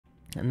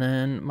And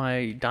then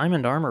my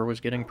diamond armor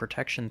was getting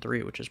protection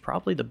 3, which is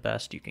probably the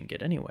best you can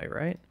get anyway,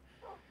 right?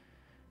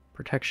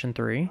 Protection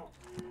 3.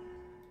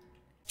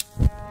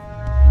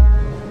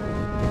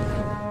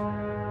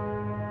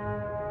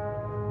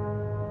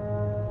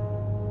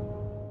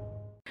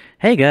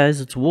 Hey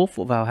guys, it's Wolf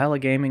of Valhalla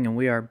Gaming, and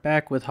we are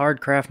back with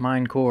Hardcraft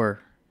Mine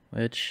Core,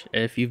 which,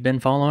 if you've been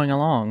following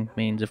along,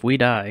 means if we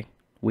die,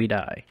 we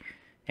die.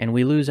 And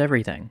we lose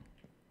everything.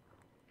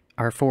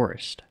 Our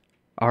forest,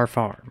 our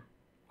farm,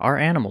 our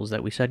animals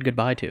that we said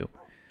goodbye to,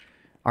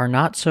 our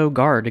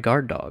not-so-guard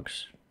guard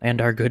dogs,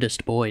 and our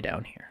goodest boy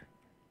down here,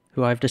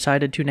 who I've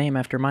decided to name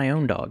after my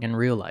own dog in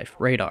real life,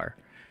 Radar.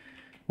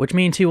 Which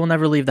means he will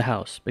never leave the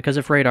house, because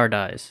if Radar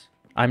dies,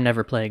 I'm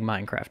never playing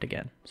Minecraft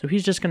again. So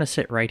he's just gonna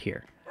sit right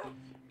here.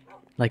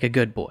 Like a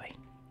good boy.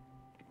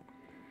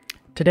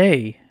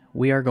 Today,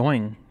 we are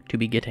going to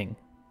be getting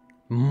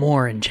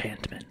more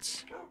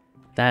enchantments.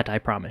 That I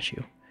promise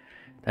you.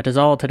 That is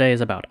all today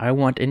is about. I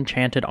want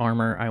enchanted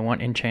armor. I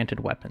want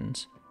enchanted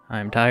weapons.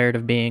 I'm tired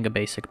of being a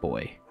basic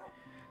boy.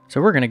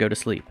 So we're going to go to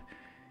sleep.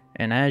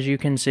 And as you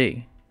can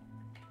see...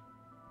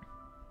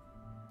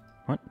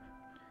 What?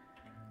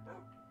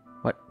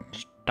 What?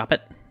 Stop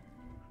it.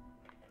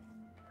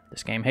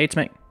 This game hates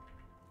me.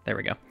 There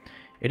we go.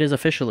 It is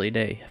officially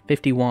day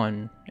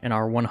 51 in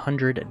our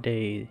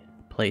 100-day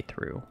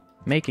playthrough,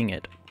 making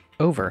it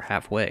over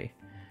halfway.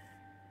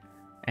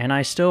 And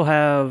I still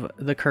have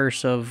the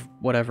curse of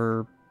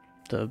whatever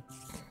the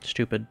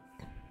stupid...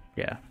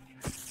 Yeah.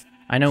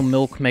 I know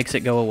milk makes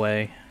it go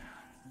away.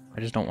 I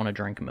just don't want to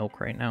drink milk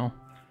right now,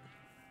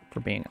 for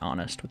being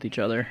honest with each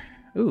other.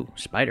 Ooh,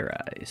 spider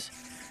eyes.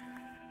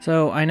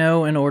 So I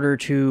know in order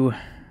to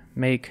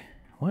make...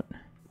 What?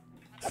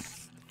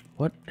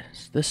 What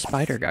has this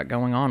spider got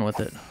going on with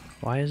it?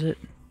 Why is it...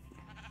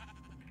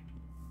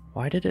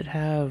 Why did it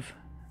have...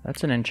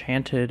 That's an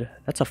enchanted...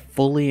 That's a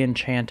fully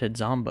enchanted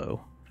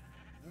Zombo.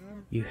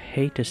 You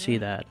hate to see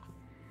that.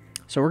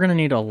 So we're going to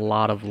need a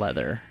lot of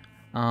leather.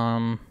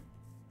 That's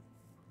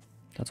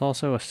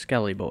also a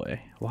Skelly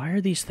Boy. Why are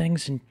these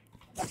things in...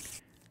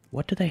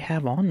 What do they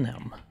have on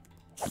them?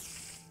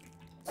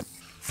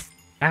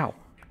 Ow.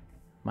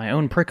 My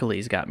own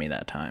pricklies got me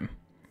that time.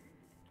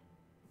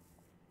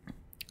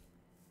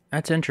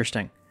 That's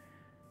interesting.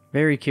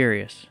 Very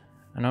curious.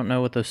 I don't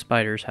know what those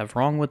spiders have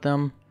wrong with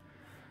them,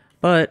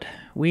 but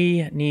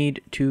we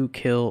need to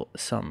kill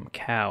some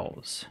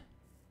cows.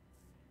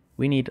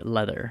 We need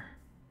leather.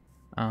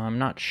 I'm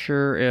not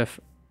sure if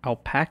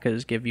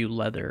alpacas give you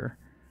leather.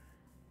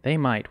 They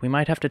might. We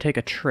might have to take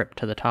a trip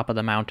to the top of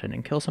the mountain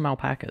and kill some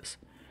alpacas.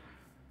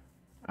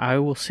 I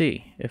will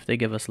see if they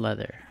give us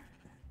leather.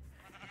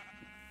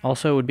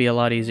 Also, it would be a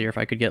lot easier if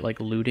I could get, like,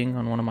 looting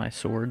on one of my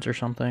swords or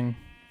something.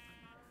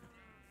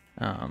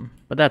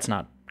 But that's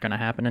not going to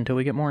happen until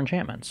we get more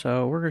enchantments,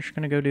 so we're just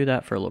going to go do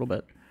that for a little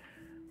bit.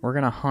 We're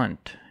going to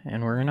hunt,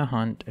 and we're going to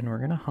hunt, and we're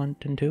going to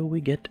hunt until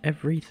we get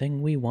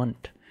everything we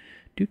want.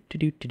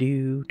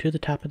 Do-do-do-do-do, to the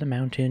top of the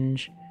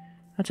mountains.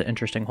 That's an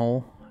interesting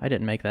hole. I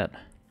didn't make that.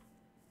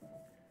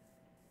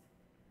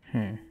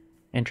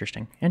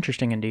 Interesting.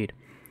 Interesting indeed.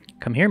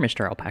 Come here,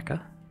 Mr.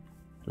 Alpaca.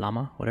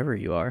 Llama, whatever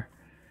you are.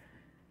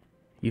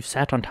 You've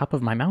sat on top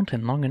of my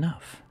mountain long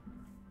enough.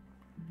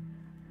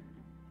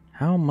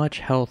 How much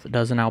health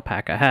does an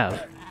alpaca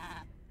have?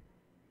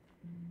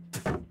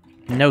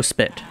 No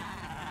spit.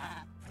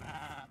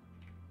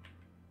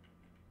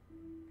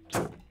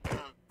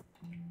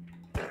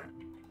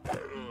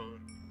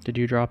 Did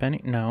you drop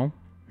any? No.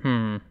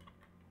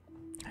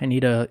 I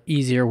need a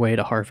easier way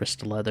to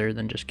harvest leather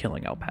than just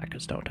killing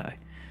alpacas, don't I?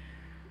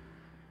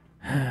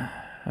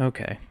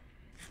 Okay.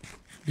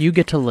 You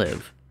get to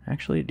live.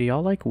 Actually, do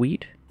y'all like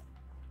wheat?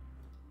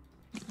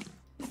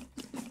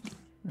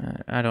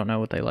 I don't know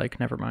what they like.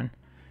 Never mind.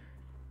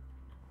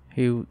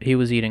 He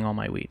was eating all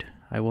my wheat.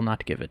 I will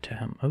not give it to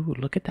him. Oh,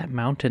 look at that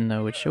mountain,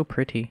 though. It's so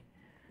pretty.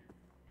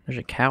 There's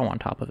a cow on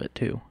top of it,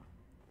 too.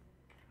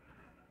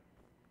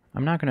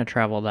 I'm not going to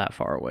travel that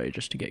far away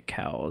just to get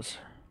cows.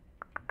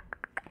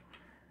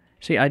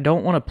 See, I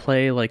don't want to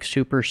play, like,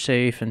 super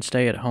safe and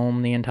stay at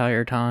home the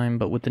entire time,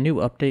 but with the new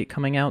update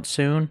coming out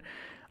soon,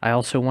 I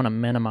also want to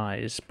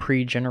minimize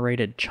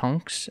pre-generated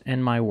chunks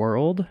in my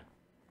world.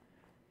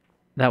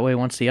 That way,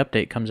 once the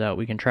update comes out,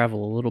 we can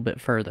travel a little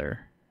bit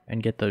further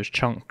and get those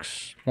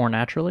chunks more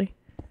naturally.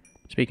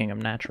 Speaking of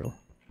natural,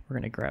 we're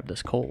going to grab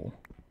this coal,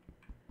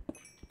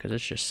 because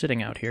it's just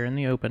sitting out here in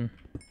the open.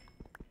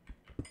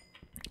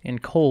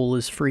 And coal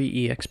is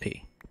free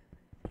EXP.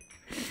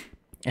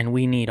 And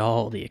we need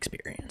all the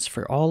experience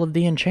for all of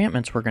the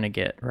enchantments we're going to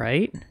get,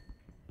 right?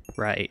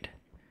 Right.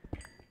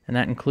 And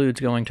that includes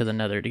going to the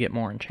Nether to get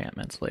more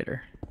enchantments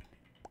later.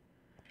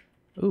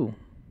 Ooh,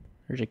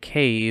 there's a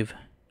cave.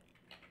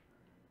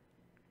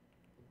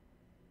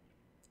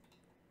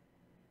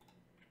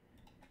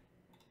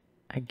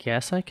 I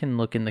guess I can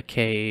look in the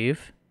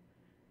cave.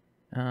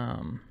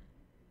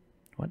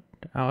 What?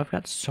 Oh, I've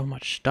got so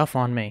much stuff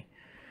on me.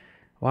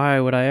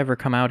 Why would I ever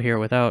come out here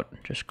without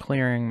just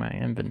clearing my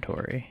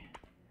inventory?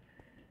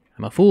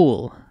 I'm a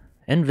fool.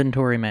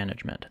 Inventory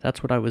management.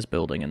 That's what I was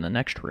building in the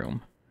next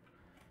room.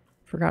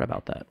 Forgot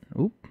about that.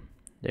 Oop.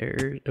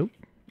 There's... Oop.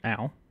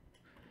 Ow.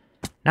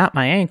 Not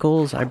my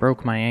ankles. I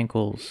broke my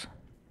ankles.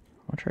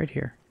 What's right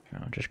here?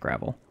 Oh, just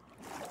gravel.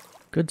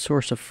 Good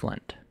source of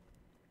flint.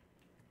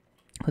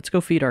 Let's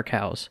go feed our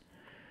cows.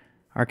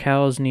 Our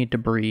cows need to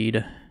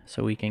breed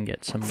so we can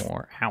get some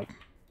more... Ow.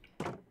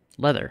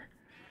 Leather.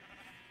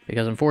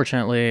 Because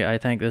unfortunately, I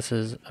think this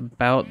is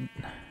about...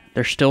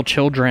 They're still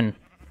children.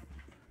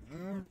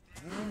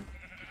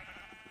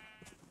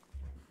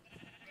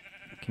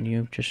 Can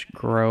you just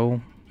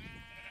grow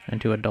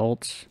into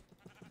adults?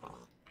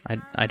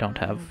 I don't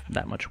have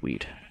that much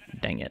wheat.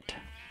 Dang it.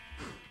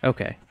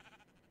 Okay.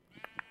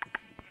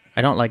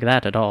 I don't like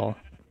that at all.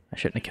 I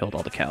shouldn't have killed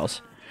all the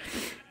cows.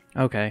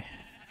 Okay.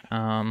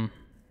 I'm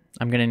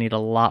gonna need a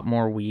lot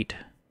more wheat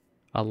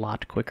a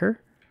lot quicker.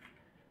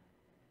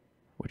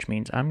 Which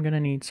means I'm gonna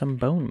need some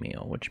bone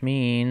meal. Which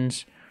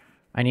means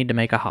I need to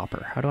make a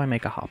hopper. How do I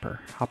make a hopper?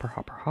 Hopper,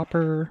 hopper,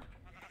 hopper.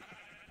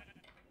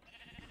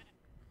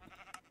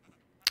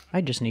 I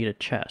just need a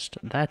chest.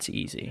 That's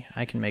easy.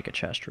 I can make a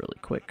chest really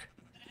quick.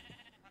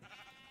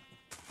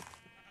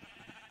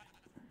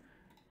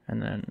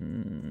 And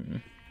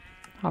then...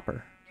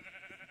 hopper.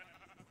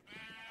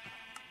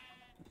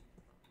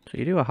 So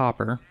you do a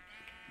hopper.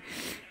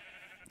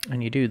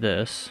 And you do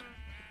this.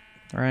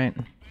 Right?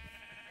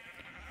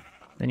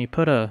 Then you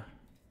put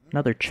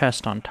another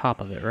chest on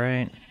top of it,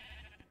 right?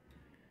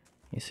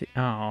 You see...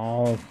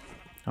 Oh.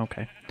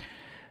 Okay.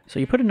 So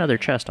you put another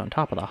chest on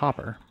top of the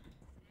hopper.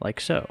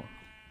 Like so.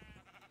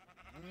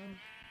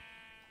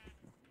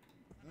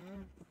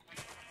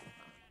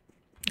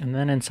 And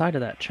then inside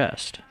of that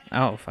chest...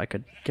 Oh, if I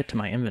could get to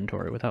my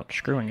inventory without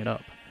screwing it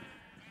up.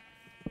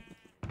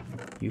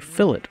 You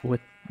fill it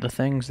with the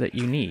things that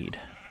you need.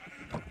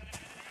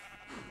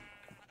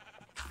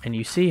 And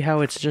you see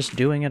how it's just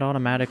doing it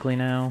automatically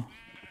now?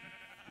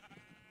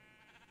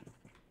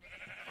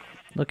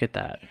 Look at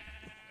that.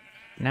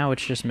 Now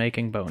it's just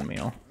making bone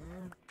meal.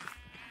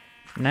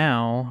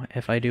 Now,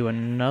 if I do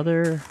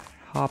another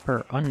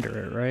hopper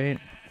under it, right?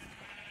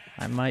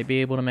 I might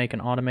be able to make an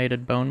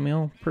automated bone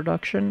meal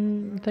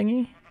production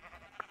thingy?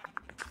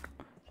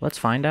 Let's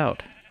find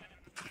out.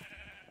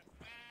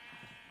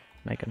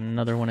 Make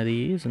another one of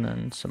these, and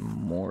then some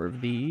more of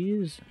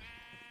these.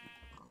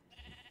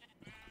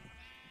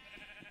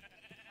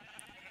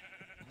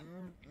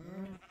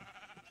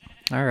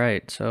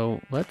 Alright, so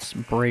let's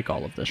break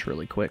all of this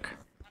really quick.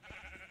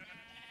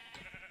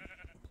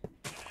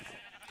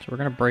 So we're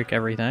going to break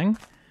everything. And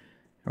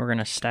we're going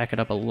to stack it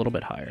up a little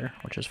bit higher,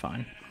 which is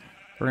fine.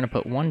 We're going to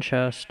put one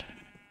chest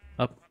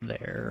up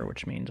there,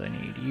 which means I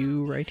need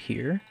you right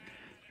here.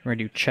 We're going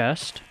to do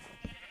chest,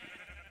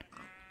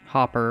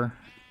 hopper,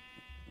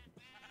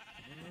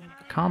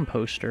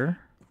 composter,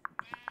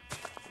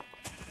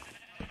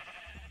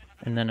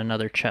 and then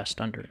another chest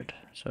under it.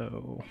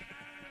 So,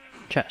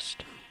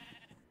 chest.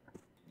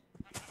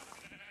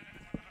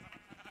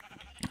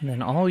 And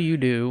then all you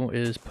do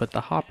is put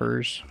the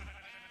hoppers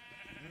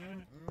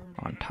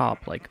on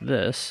top like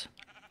this.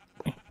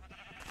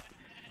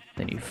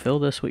 Then you fill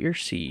this with your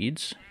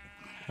seeds.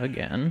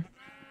 Again.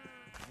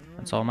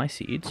 That's all my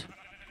seeds.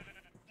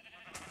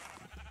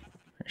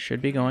 It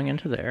should be going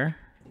into there.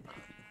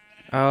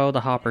 Oh,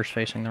 the hopper's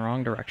facing the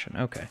wrong direction.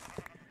 Okay.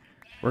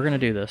 We're gonna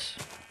do this.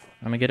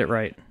 I'm gonna get it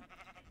right.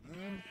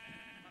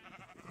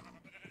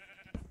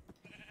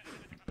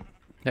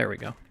 There we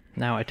go.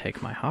 Now I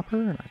take my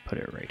hopper and I put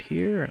it right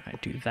here and I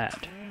do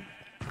that.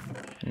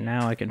 And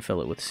now I can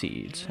fill it with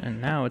seeds.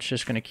 And now it's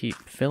just gonna keep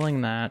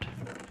filling that.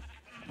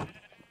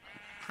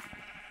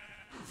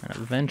 And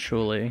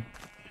eventually,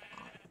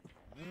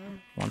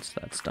 once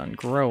that's done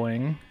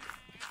growing,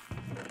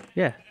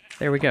 yeah,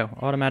 there we go.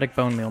 Automatic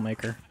bone meal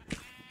maker.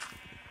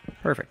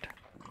 Perfect.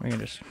 We can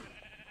just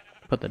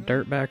put the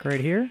dirt back right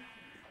here.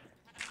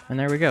 And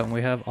there we go.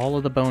 We have all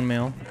of the bone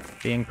meal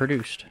being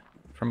produced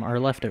from our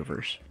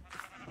leftovers.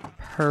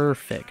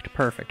 Perfect,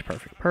 perfect,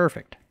 perfect,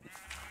 perfect.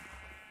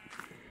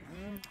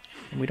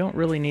 And we don't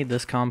really need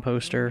this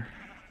composter.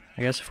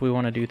 I guess if we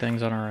want to do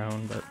things on our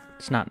own, but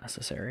it's not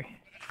necessary.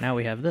 Now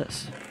we have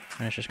this,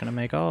 and it's just going to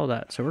make all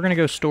that. So we're going to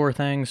go store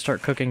things,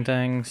 start cooking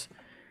things,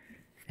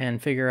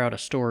 and figure out a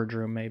storage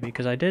room maybe,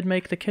 because I did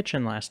make the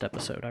kitchen last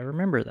episode. I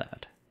remember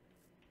that.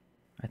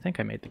 I think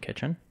I made the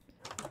kitchen.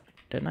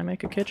 Didn't I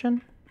make a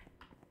kitchen?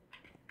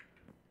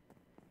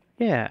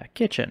 Yeah,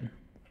 kitchen.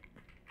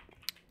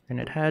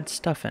 And it had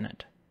stuff in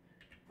it.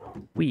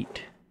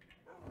 Wheat.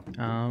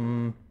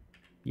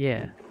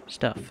 Yeah,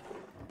 stuff.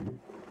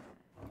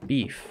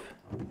 Beef.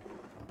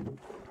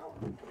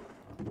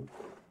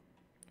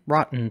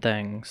 Rotten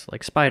things,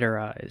 like spider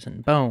eyes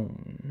and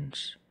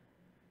bones.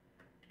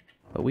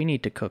 But we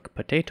need to cook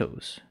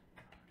potatoes.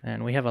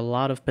 And we have a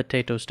lot of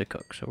potatoes to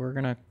cook, so we're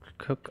gonna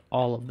cook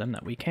all of them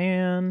that we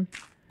can.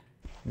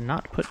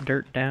 Not put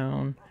dirt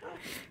down.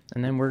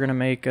 And then we're gonna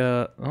make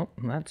a... Oh,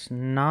 that's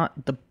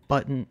not the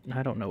button.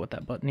 I don't know what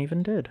that button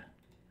even did.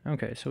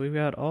 Okay, so we've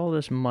got all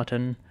this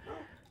mutton.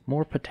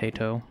 More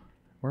potato.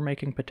 We're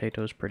making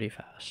potatoes pretty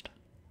fast.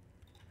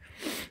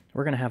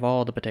 We're gonna have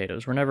all the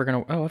potatoes. We're never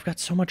gonna... Oh, I've got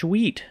so much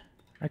wheat.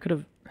 I could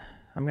have...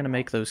 I'm gonna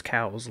make those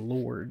cows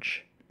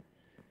large.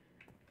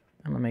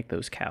 I'm gonna make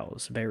those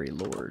cows very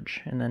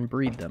large. And then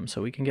breed them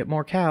so we can get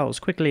more cows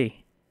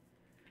quickly.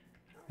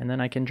 And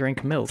then I can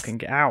drink milk and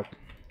get... Ow!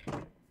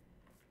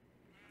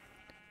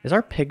 Is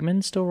our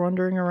pigman still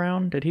wandering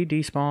around? Did he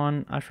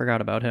despawn? I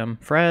forgot about him.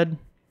 Fred?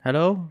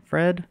 Hello?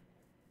 Fred?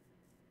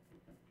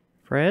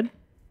 Fred?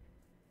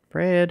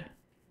 Fred?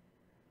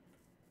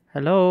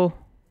 Hello?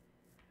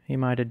 He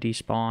might have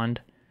despawned.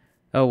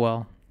 Oh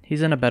well.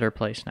 He's in a better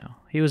place now.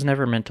 He was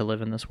never meant to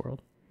live in this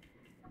world.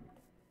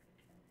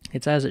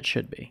 It's as it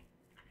should be.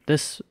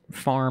 This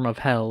farm of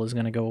hell is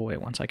going to go away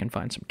once I can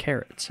find some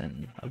carrots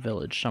in a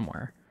village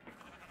somewhere.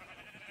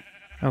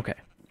 Okay.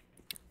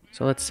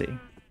 So let's see.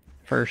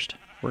 First,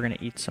 we're going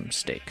to eat some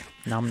steak.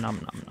 Nom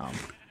nom nom nom.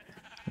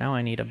 Now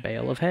I need a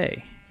bale of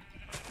hay.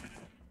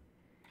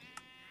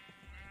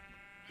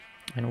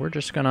 And we're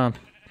just going to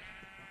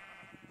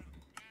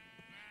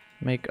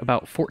make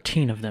about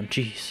 14 of them.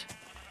 Jeez.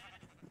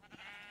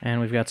 And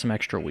we've got some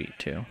extra wheat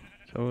too.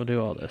 So we'll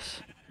do all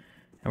this.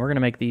 And we're going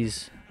to make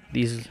these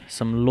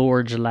some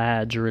large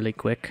lads really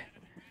quick.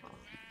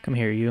 Come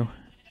here, you.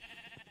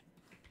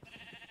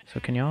 So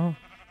can y'all...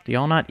 Do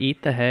y'all not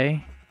eat the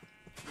hay?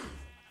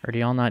 Or do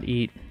y'all not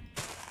eat...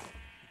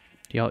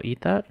 Do y'all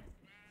eat that?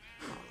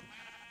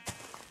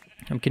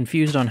 I'm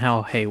confused on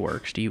how hay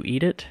works. Do you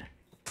eat it?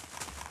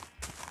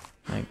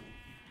 Like...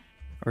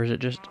 Or is it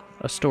just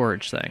a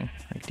storage thing?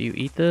 Like, do you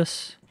eat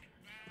this?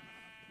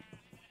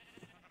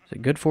 Is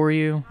it good for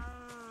you?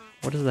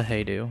 What does the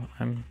hay do?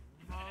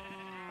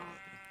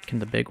 Can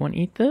the big one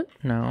eat that?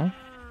 No.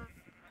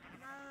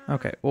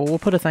 Okay, well, we'll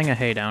put a thing of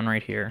hay down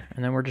right here,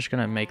 and then we're just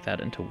gonna make that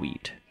into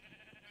wheat.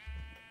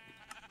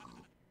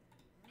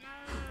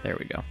 There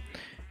we go.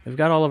 We've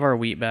got all of our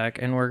wheat back,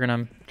 and we're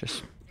gonna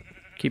just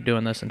keep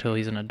doing this until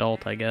he's an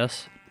adult, I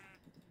guess.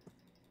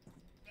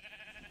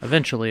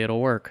 Eventually,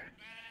 it'll work.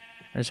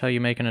 That's how you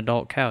make an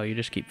adult cow. You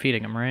just keep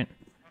feeding him, right?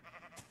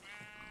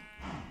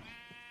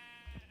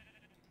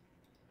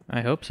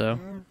 I hope so.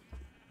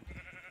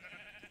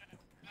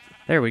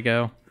 There we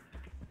go.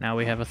 Now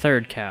we have a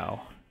third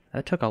cow.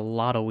 That took a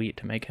lot of wheat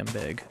to make him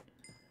big.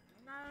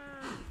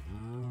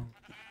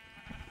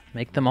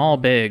 Make them all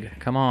big.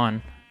 Come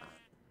on.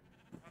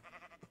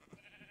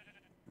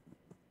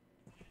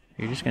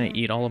 You're just gonna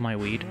eat all of my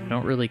wheat? I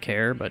don't really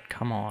care, but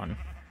come on.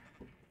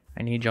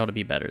 I need y'all to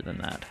be better than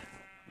that.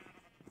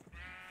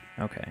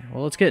 Okay,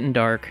 well, it's getting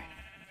dark.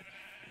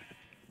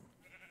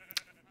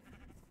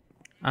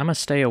 I'm gonna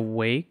stay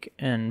awake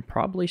and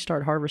probably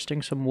start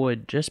harvesting some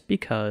wood just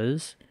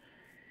because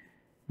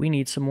we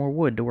need some more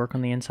wood to work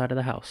on the inside of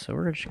the house. So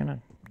we're just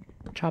gonna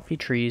chop the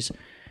trees,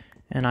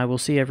 and I will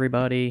see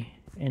everybody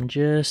in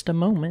just a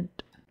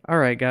moment.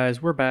 Alright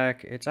guys, we're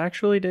back. It's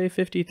actually day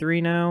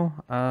 53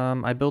 now.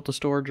 I built a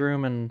storage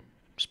room and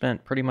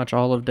spent pretty much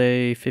all of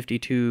day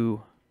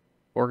 52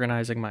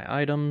 organizing my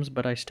items,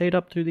 but I stayed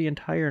up through the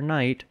entire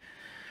night.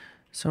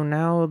 So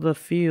now the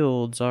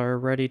fields are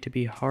ready to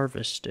be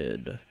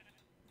harvested,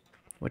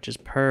 which is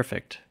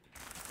perfect.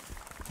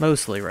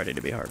 Mostly ready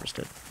to be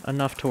harvested.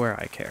 Enough to where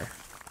I care.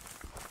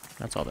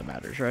 That's all that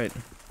matters, right?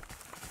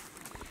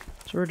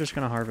 So we're just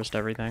going to harvest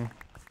everything.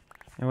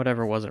 And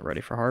whatever wasn't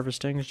ready for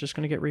harvesting is just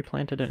going to get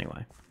replanted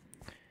anyway.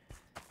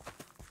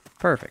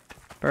 Perfect.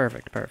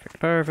 Perfect, perfect,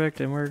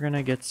 perfect. And we're going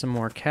to get some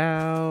more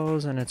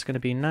cows, and it's going to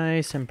be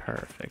nice and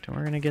perfect. And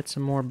we're going to get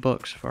some more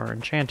books for our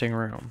enchanting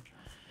room.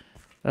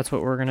 That's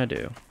what we're going to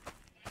do.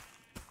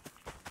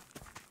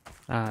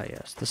 Ah,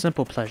 yes, the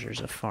simple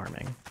pleasures of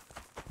farming.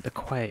 The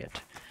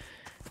quiet,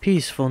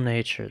 peaceful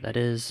nature that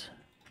is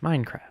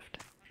Minecraft.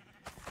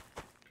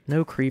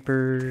 No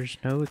creepers,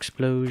 no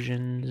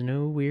explosions,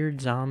 no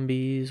weird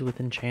zombies with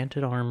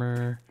enchanted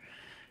armor.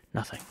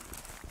 Nothing.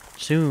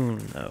 Soon,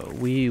 though,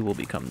 we will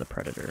become the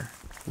predator.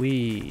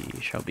 We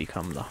shall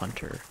become the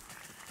hunter.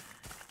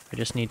 I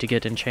just need to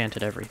get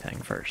enchanted everything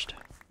first.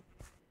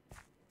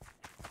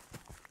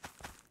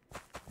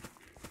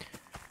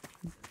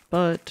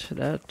 But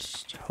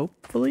that's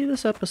hopefully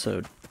this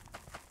episode.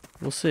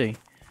 We'll see.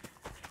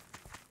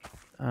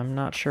 I'm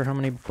not sure how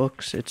many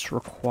books it's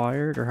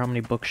required, or how many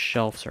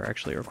bookshelves are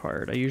actually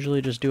required. I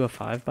usually just do a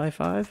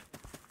 5x5.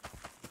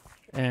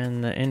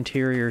 And the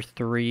interior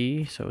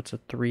 3, so it's a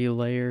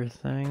 3-layer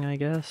thing, I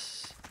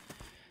guess.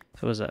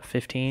 So what is that,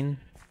 15?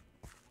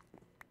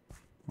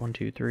 1,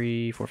 2,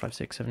 3, 4, 5,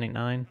 6, 7, 8,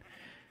 9.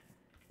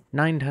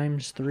 9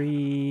 times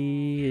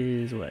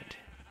 3 is what?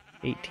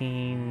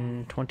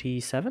 18,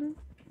 27?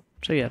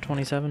 So yeah,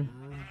 27.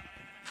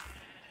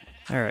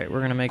 Alright,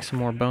 we're gonna make some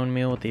more bone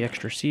meal with the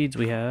extra seeds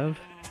we have.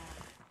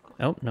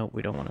 Oh, no,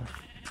 we don't want to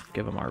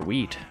give them our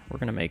wheat. We're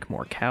gonna make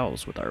more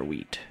cows with our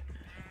wheat.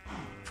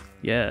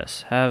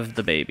 Yes, have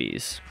the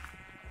babies.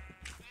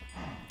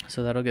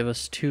 So that'll give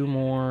us 2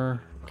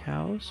 more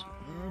cows.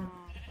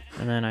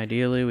 And then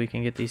ideally we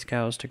can get these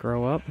cows to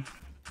grow up.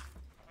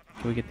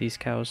 Can we get these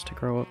cows to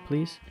grow up,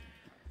 please?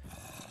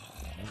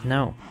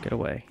 No, get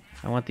away.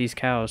 I want these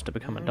cows to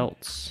become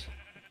adults.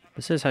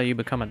 This is how you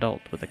become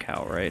adult with a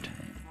cow, right?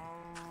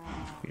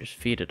 You just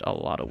feed it a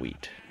lot of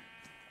wheat.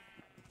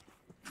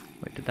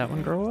 Wait, did that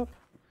one grow up?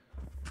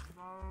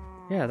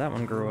 Yeah, that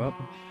one grew up.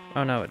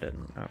 Oh, no, it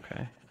didn't.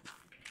 Okay.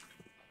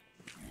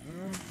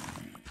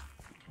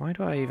 Why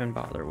do I even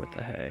bother with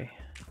the hay?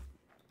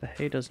 The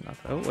hay does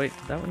nothing. Oh, wait,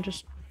 did that one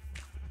just...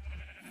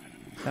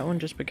 That one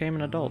just became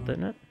an adult,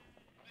 didn't it?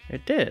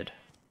 It did.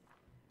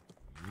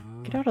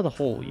 Get out of the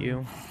hole,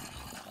 you.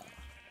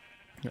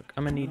 Look,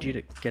 I'm gonna need you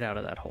to get out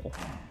of that hole.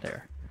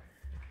 There.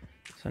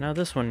 So now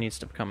this one needs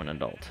to become an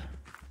adult.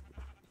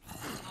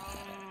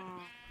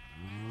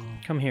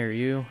 Come here,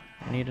 you.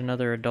 I need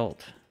another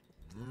adult.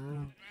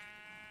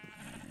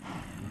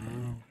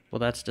 Well,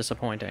 that's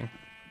disappointing.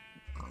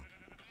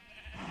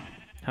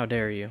 How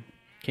dare you?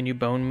 Can you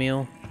bone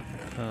meal?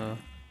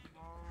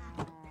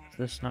 Is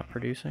this not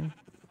producing?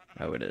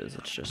 Oh, it is.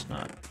 It's just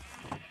not.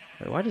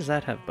 Wait, why does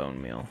that have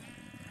bone meal?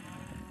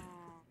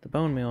 The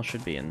bone meal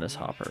should be in this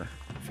hopper,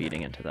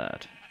 feeding into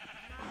that.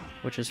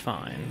 Which is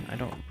fine. I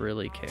don't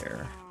really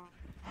care.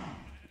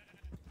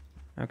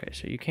 Okay,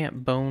 so you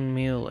can't bone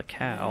meal a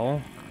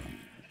cow.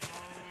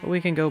 But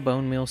we can go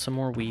bone meal some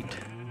more wheat.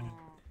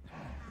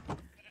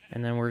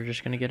 And then we're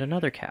just going to get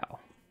another cow.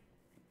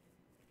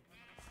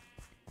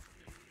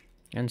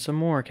 And some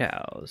more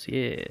cows.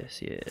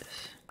 Yes,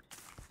 yes.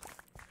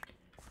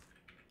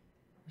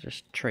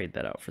 Just trade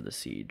that out for the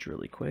siege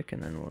really quick,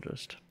 and then we'll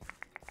just...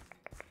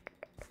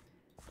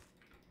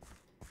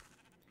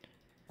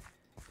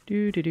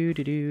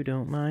 Do-do-do-do-do,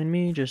 don't mind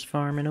me, just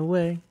farming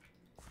away.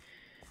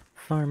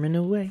 Farming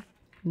away.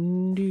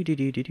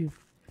 Do-do-do-do-do.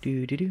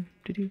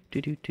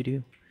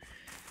 Do-do-do-do-do-do-do-do.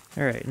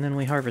 Alright, and then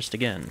we harvest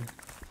again.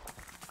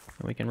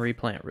 And we can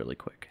replant really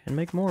quick. And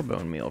make more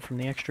bone meal from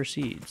the extra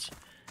seeds.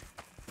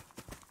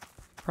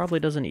 Probably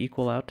doesn't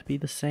equal out to be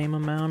the same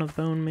amount of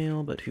bone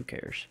meal, but who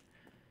cares?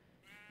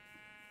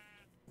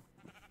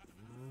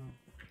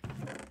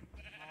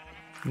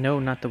 No,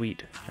 not the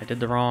wheat. I did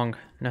the wrong.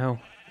 No.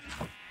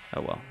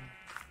 Oh well.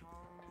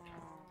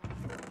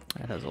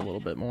 That has a little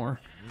bit more.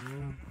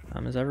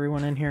 Is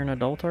everyone in here an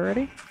adult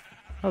already?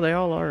 Oh, they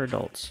all are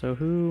adults. So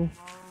who...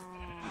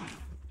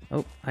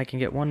 Oh, I can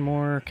get one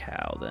more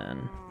cow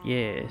then.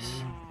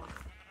 Yes.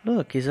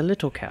 Look, he's a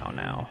little cow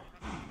now.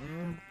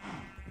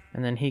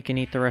 And then he can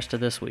eat the rest of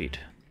this wheat.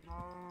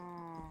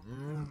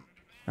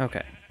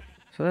 Okay.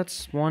 So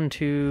that's 1,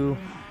 2,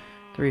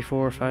 3,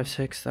 4, 5,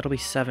 6. That'll be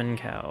 7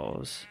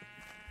 cows.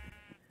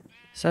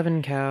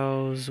 7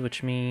 cows,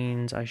 which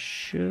means I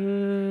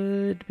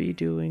should be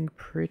doing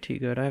pretty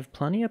good. I have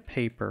plenty of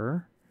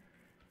paper.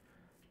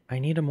 I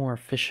need a more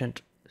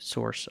efficient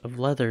source of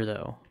leather,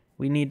 though.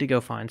 We need to go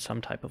find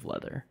some type of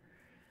leather.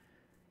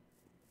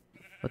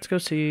 Let's go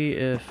see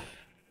if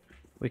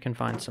we can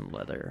find some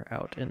leather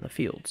out in the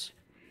fields.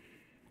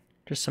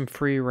 Just some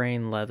free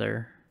reign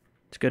leather.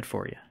 It's good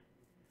for you.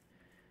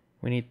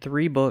 We need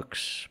 3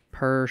 books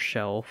per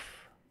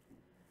shelf,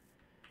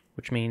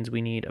 which means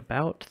we need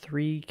about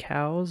 3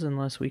 cows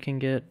unless we can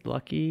get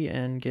lucky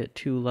and get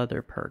 2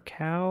 leather per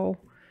cow.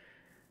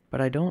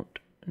 But I don't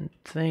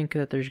think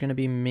that there's going to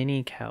be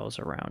many cows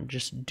around,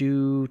 just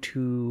due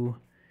to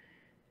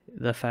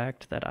the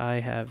fact that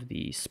I have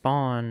the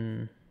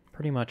spawn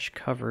pretty much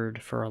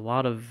covered for a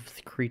lot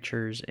of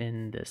creatures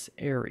in this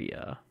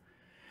area.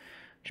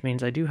 Which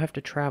means I do have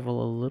to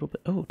travel a little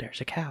bit. Oh,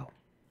 there's a cow.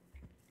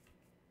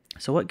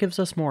 So what gives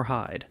us more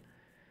hide?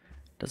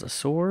 Does a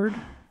sword?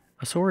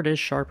 A sword is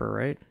sharper,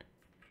 right?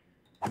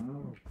 I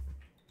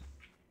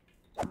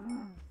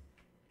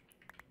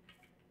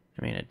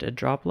mean, it did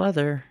drop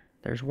leather.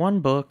 There's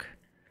 1 book.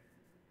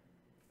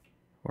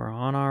 We're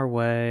on our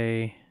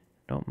way.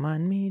 Don't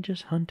mind me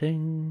just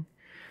hunting.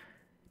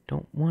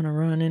 Don't want to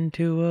run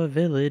into a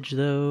village,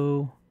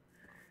 though.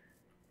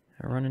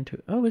 I run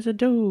into... Oh, it's a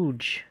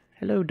doge.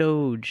 Hello,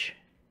 doge.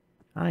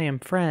 I am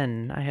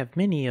friend. I have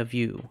many of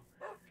you.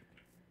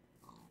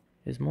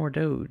 Is more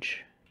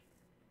doge.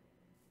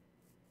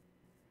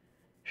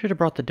 Should have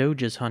brought the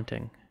doges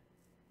hunting.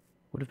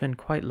 Would have been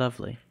quite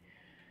lovely.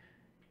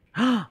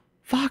 Ah!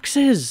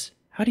 Foxes!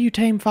 How do you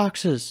tame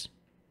foxes?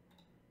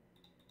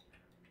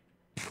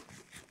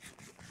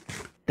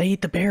 They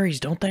eat the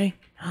berries, don't they?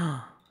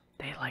 Ah,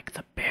 they like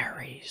the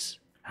berries.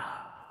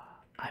 Ah,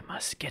 I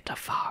must get a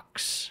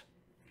fox.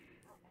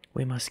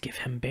 We must give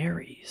him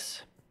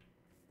berries.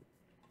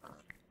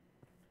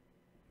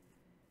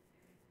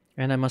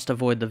 And I must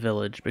avoid the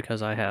village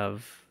because I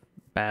have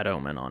bad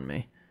omen on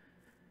me.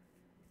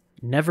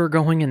 Never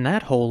going in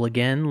that hole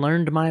again.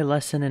 Learned my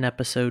lesson in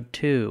episode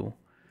 2.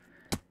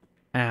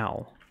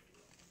 Ow.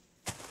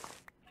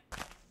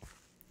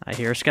 I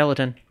hear a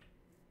skeleton.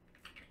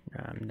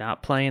 I'm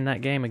not playing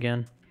that game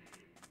again.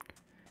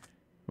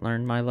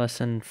 Learned my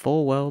lesson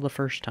full well the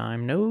first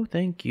time. No,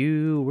 thank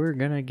you. We're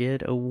gonna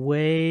get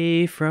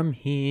away from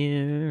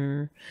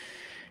here.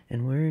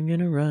 And we're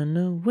gonna run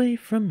away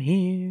from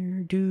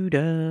here.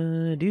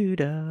 Doo-da,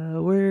 doo-da.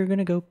 We're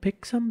gonna go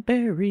pick some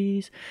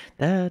berries.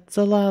 That's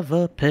a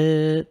lava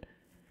pit.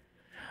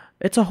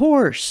 It's a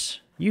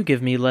horse. You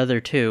give me leather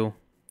too.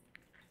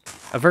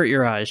 Avert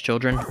your eyes,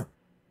 children.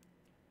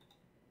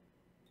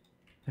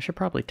 I should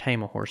probably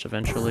tame a horse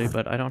eventually,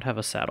 but I don't have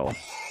a saddle.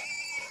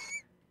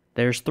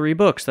 There's 3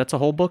 books. That's a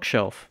whole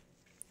bookshelf.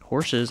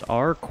 Horses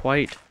are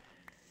quite...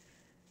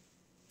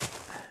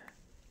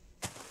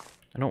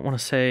 I don't want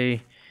to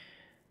say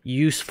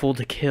useful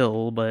to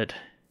kill, but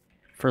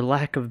for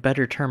lack of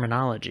better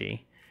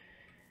terminology,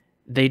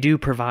 they do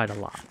provide a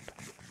lot.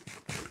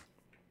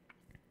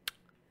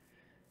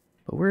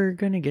 But we're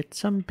gonna get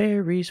some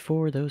berries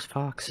for those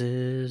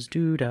foxes.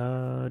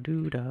 Doo-dah,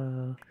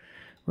 doo-dah.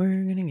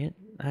 We're gonna get...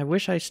 I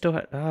wish I still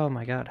had... Oh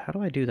my god, how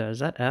do I do that? Is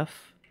that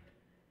F?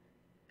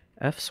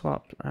 F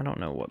swap? I don't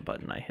know what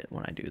button I hit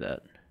when I do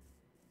that.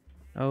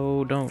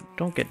 Oh,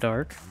 don't get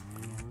dark.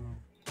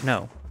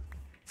 No.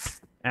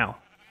 Ow.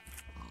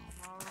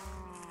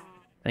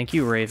 Thank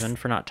you, Raven,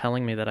 for not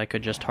telling me that I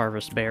could just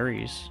harvest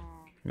berries.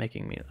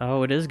 Making me...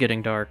 Oh, it is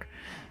getting dark.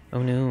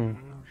 Oh no.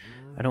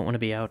 I don't want to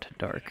be out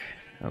dark.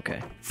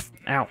 Okay.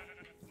 Ow.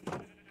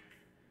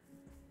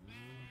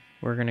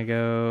 We're gonna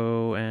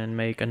go and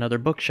make another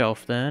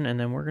bookshelf then, and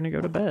then we're gonna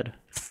go to bed.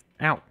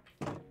 Ow.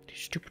 These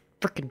stupid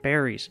frickin'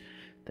 berries.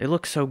 They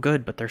look so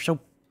good, but they're so...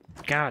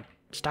 God,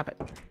 stop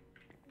it.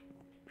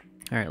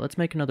 Alright, let's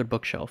make another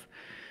bookshelf.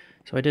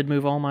 So I did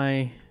move all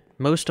my...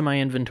 Most of my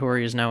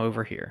inventory is now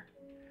over here.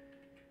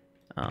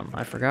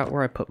 I forgot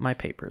where I put my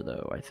paper,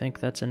 though. I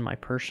think that's in my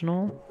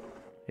personal.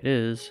 It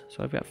is.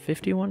 So I've got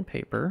 51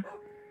 paper.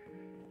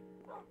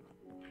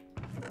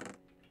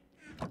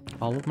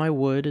 All of my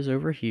wood is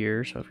over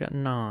here, so I've got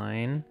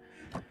 9.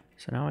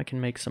 So now I can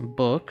make some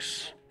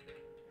books.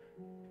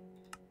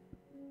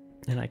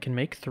 And I can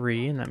make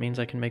 3, and that means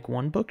I can make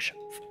 1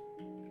 bookshelf.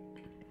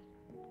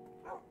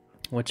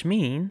 Which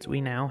means we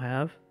now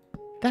have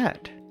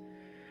that.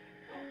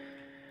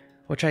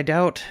 Which I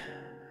doubt...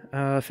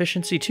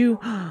 efficiency 2.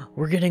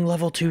 We're getting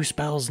level 2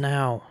 spells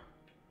now.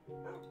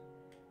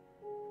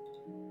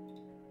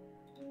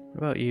 What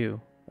about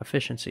you?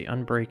 Efficiency,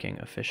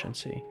 unbreaking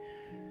efficiency.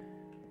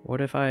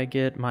 What if I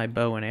get my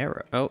bow and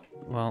arrow? Oh,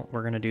 well,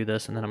 we're going to do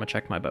this and then I'm going to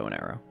check my bow and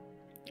arrow.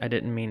 I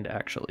didn't mean to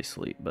actually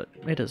sleep, but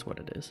it is what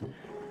it is.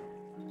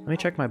 Let me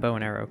check my bow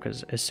and arrow,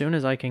 because as soon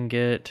as I can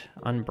get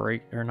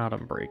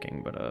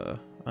unbreaking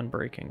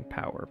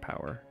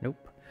power.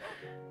 Nope.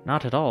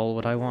 Not at all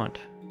what I want.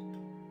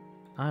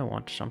 I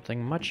want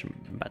something much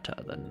better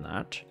than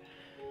that.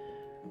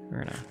 We're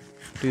gonna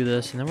do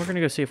this, and then we're gonna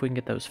go see if we can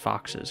get those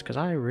foxes, because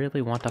I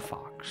really want a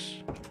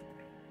fox.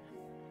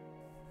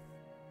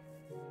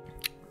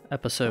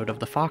 Episode of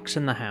The Fox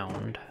and the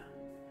Hound.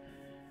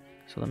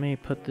 So let me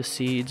put the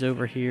seeds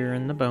over here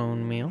in the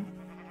bone meal.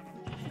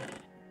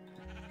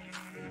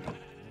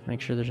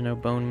 Make sure there's no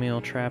bone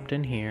meal trapped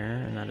in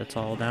here, and that it's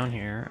all down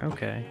here.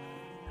 Okay.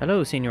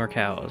 Hello, Senior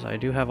Cows. I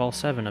do have all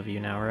 7 of you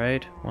now,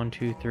 right? 1,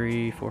 2,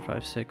 3, 4,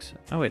 5, 6.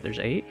 Oh, wait, there's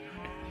 8?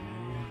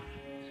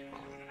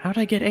 How'd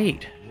I get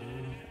 8?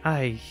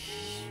 I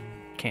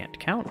can't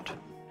count,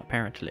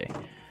 apparently.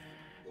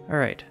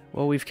 Alright,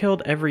 well, we've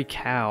killed every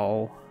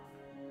cow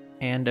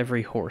and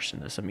every horse in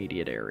this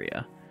immediate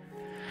area.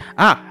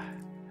 Ah!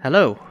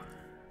 Hello!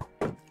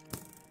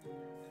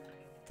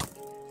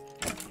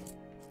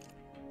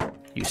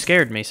 You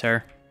scared me,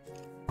 sir.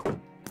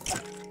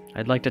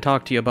 I'd like to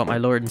talk to you about my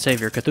Lord and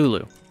Savior,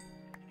 Cthulhu.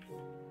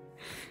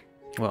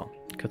 Well,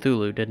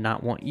 Cthulhu did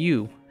not want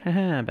you.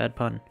 Haha, bad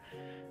pun.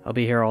 I'll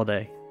be here all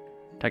day.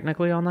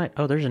 Technically all night.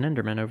 Oh, there's an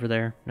Enderman over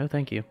there. No,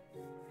 thank you.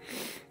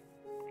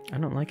 I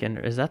don't like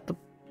Ender. Is that the...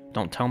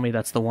 Don't tell me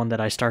that's the one that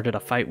I started a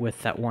fight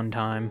with that one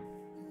time.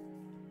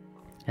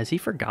 Has he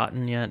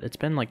forgotten yet? It's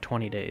been like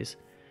 20 days.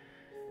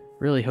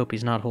 Really hope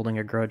he's not holding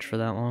a grudge for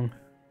that long.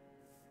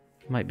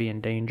 Might be in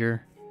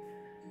danger.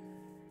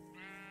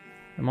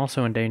 I'm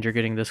also in danger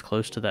getting this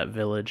close to that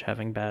village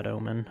having bad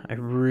omen. I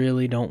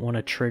really don't want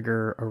to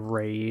trigger a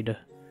raid.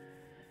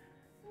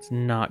 It's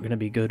not going to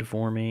be good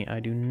for me. I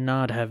do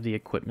not have the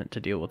equipment to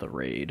deal with a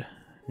raid.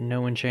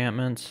 No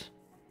enchantments.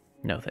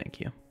 No, thank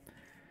you.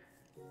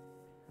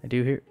 I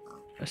do hear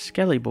a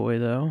skelly boy,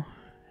 though.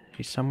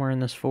 He's somewhere in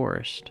this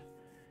forest.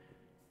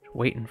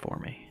 Waiting for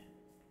me.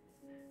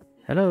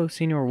 Hello,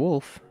 Senior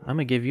Wolf. I'm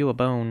gonna give you a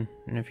bone,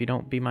 and if you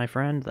don't be my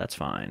friend, that's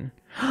fine.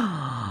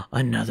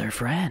 Another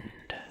friend.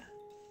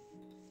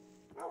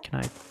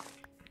 Can I...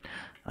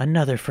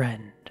 Another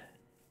friend.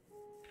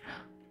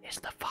 It's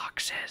the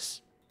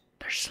foxes.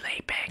 They're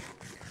sleeping.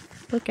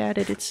 Look at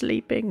it, it's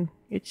sleeping.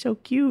 It's so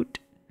cute.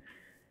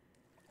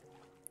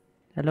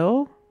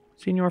 Hello?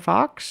 Senior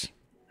Fox?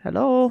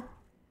 Hello?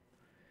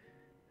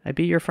 I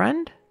be your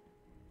friend?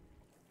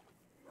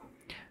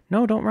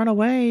 No, don't run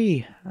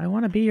away. I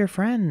want to be your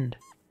friend.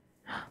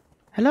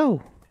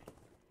 Hello?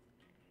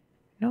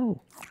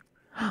 No.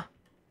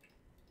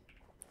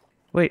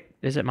 Wait,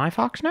 is it my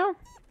fox now?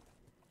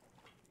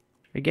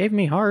 It gave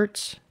me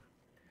hearts.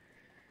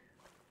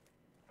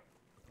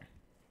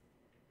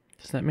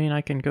 Does that mean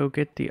I can go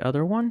get the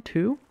other one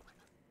too?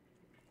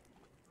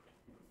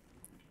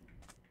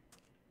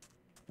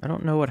 I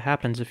don't know what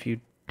happens if you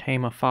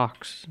tame a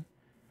fox.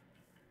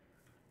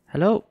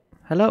 Hello?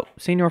 Hello?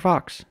 Senior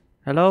Fox?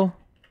 Hello?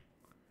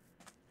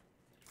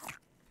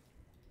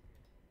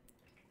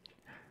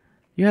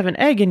 You have an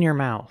egg in your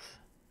mouth.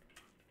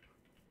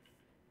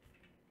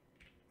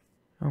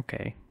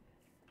 Okay.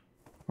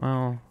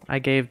 Well, I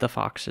gave the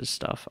foxes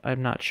stuff.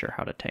 I'm not sure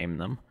how to tame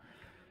them.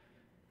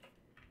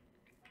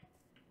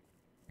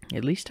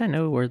 At least I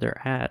know where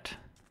they're at,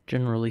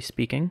 generally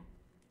speaking.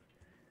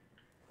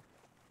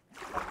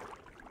 I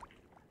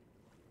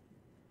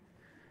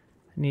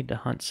need to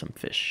hunt some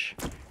fish.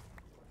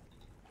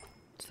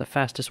 It's the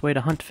fastest way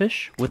to hunt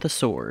fish, with a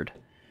sword.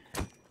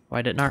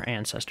 Why didn't our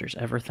ancestors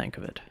ever think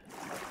of it?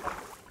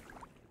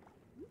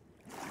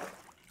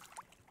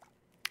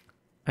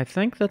 I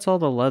think that's all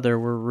the leather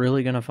we're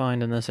really going to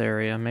find in this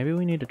area. Maybe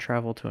we need to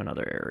travel to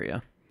another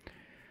area.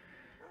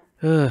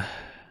 Ugh.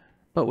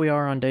 But we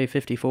are on day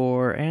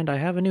 54, and I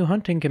have a new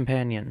hunting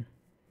companion.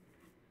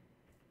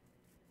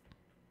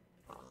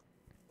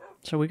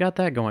 So we got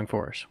that going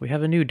for us. We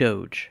have a new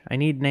doge. I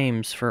need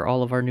names for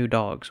all of our new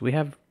dogs. We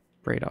have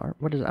radar.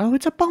 What is it? Oh,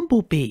 it's a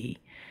bumblebee.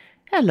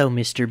 Hello,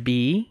 Mr.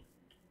 Bee.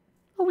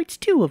 Oh, it's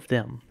 2 of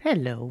them.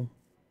 Hello.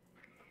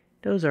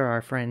 Those are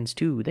our friends,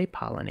 too. They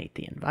pollinate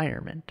the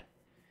environment.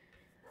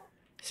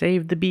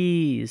 Save the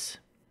bees.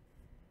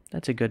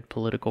 That's a good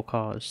political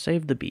cause.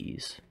 Save the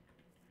bees.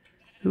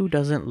 Who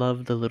doesn't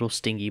love the little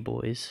stingy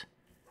boys?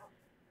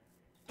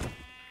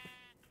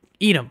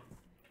 Eat 'em.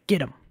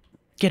 Get 'em.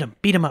 Get 'em.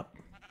 Beat 'em up.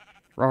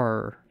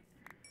 Roar.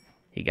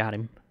 He got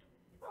him.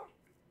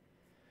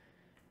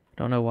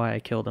 Don't know why I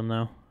killed him,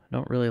 though. I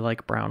don't really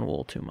like brown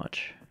wool too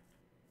much.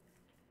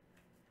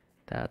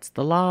 That's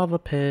the lava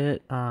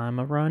pit.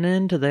 I'ma run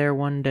into there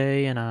one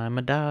day, and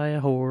I'ma die a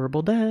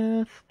horrible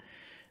death.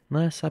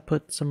 Unless I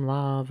put some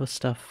lava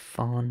stuff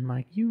on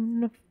my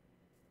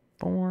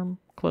uniform,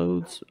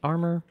 clothes,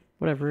 armor,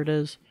 whatever it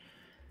is.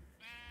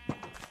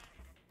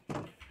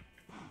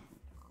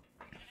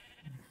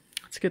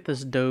 Let's get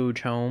this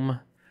doge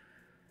home.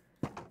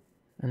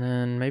 And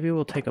then maybe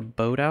we'll take a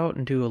boat out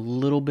and do a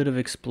little bit of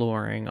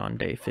exploring on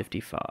day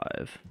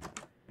 55.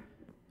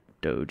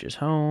 Doge is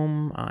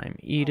home. I'm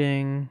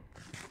eating.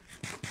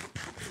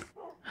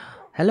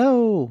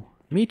 Hello!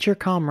 Meet your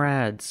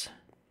comrades.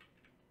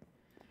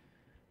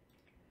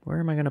 Where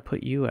am I going to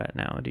put you at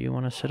now? Do you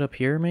want to sit up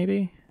here,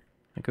 maybe?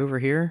 Like over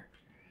here?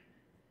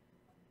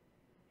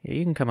 Yeah,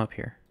 you can come up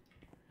here.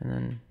 And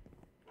then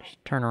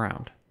just turn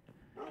around.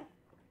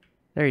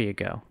 There you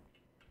go.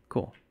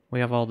 Cool.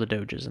 We have all the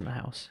doges in the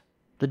house.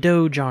 The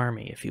doge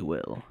army, if you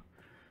will.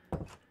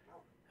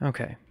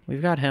 Okay,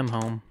 we've got him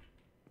home.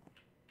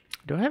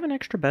 Do I have an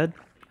extra bed?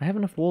 I have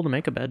enough wool to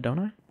make a bed, don't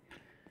I?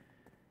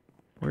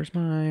 Where's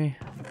my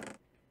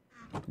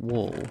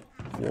wool?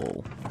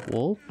 Wool.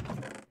 Wool?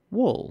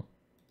 Wool.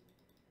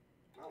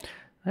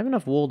 I have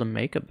enough wool to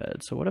make a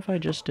bed, so what if I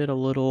just did a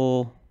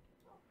little...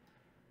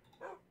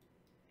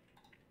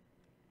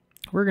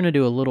 We're going to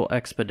do a little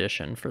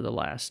expedition for the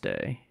last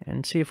day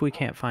and see if we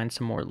can't find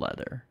some more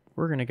leather.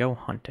 We're going to go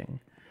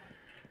hunting.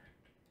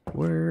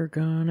 We're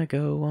gonna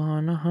go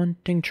on a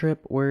hunting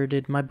trip. Where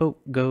did my boat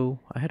go?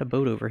 I had a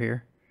boat over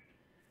here.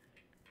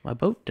 My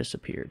boat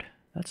disappeared.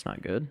 That's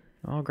not good.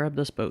 I'll grab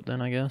this boat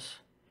then, I guess.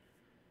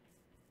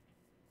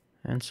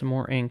 And some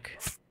more ink.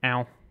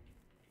 Ow.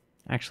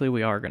 Actually,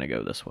 we are gonna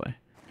go this way.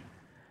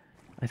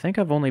 I think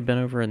I've only been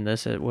over in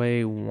this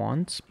way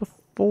once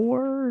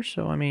before,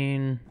 so I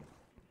mean...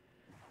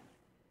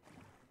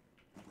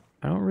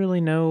 I don't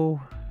really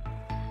know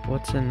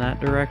what's in that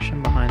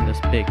direction behind this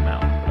big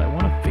mountain, but I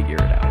want to figure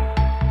it out.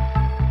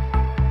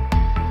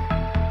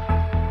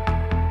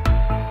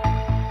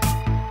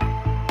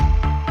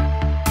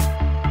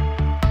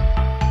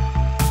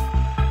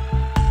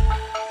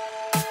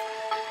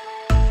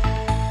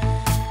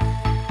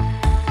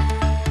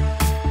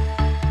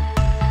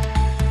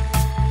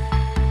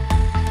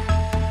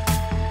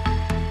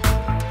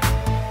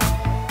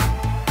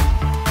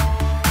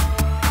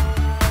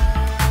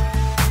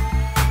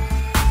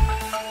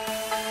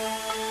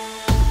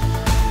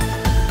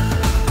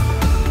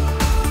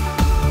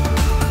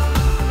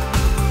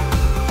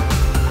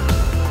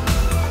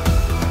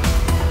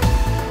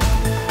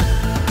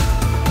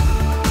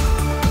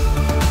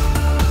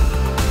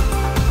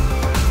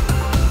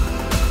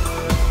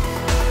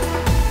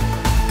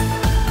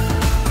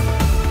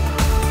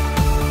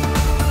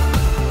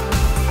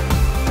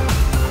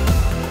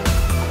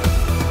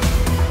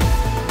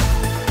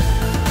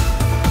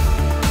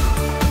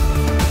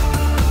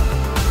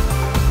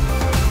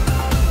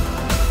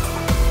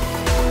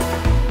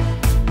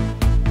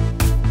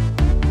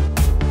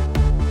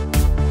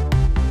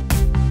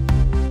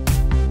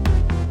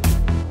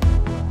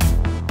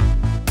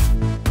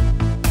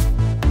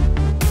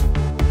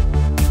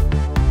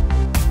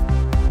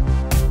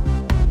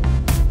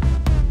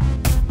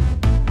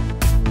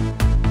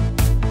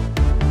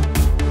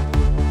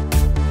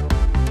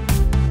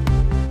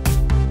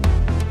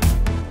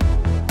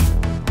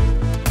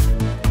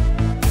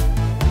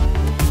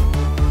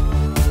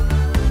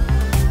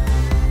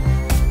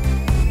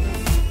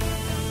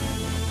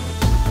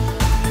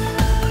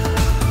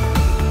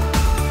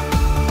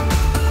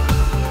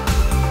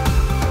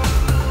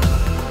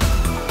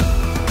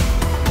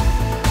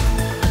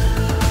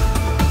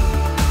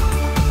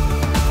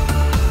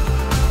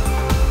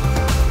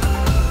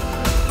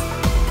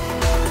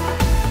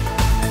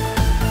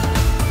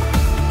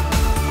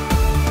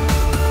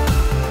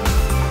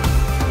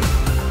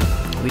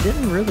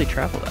 didn't really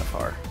travel that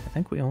far. I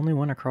think we only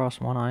went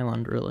across one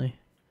island, really.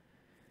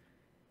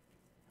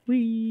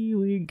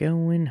 We're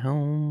going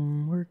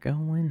home. We're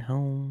going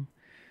home.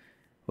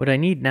 What I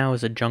need now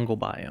is a jungle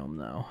biome,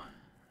 though.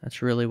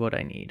 That's really what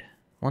I need.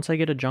 Once I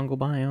get a jungle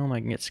biome, I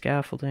can get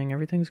scaffolding.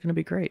 Everything's going to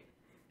be great.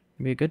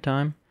 It'll be a good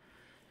time.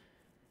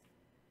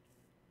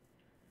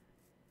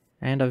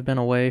 And I've been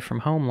away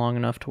from home long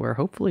enough to where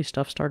hopefully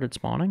stuff started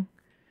spawning.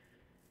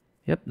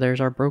 Yep,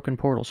 there's our broken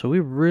portal. So we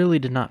really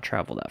did not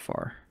travel that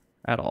far.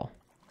 At all.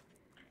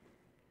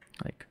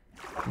 Like,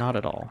 not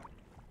at all.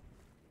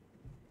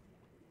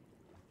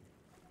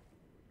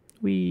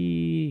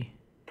 Whee!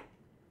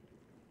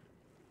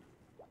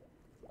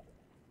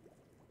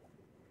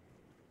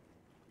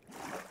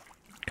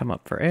 Come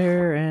up for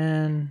air,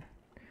 and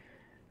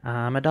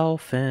I'm a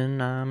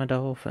dolphin, I'm a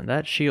dolphin.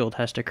 That shield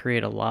has to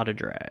create a lot of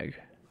drag.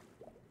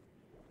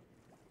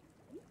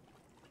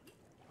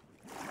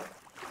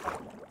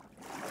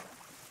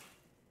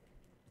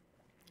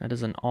 That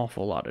is an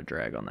awful lot of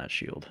drag on that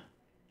shield.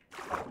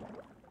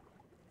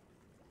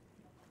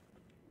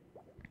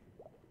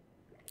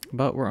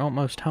 But we're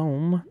almost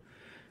home.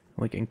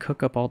 We can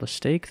cook up all the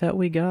steak that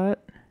we got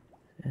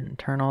and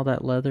turn all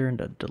that leather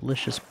into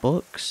delicious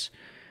books.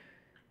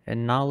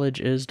 And knowledge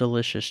is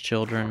delicious,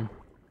 children.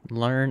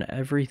 Learn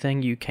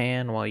everything you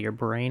can while your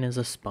brain is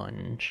a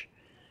sponge.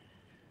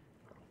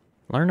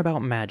 Learn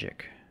about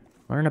magic.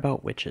 Learn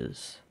about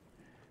witches.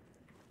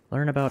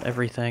 Learn about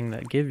everything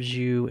that gives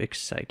you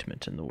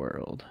excitement in the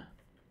world.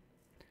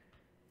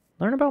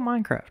 Learn about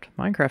Minecraft.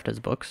 Minecraft has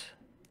books.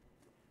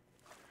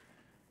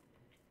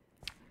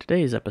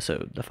 Today's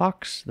episode, The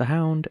Fox, the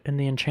Hound, and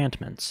the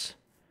Enchantments.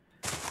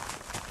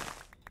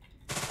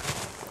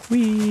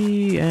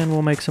 And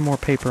we'll make some more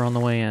paper on the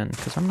way in,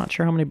 because I'm not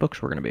sure how many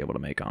books we're going to be able to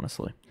make,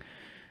 honestly.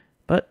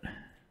 But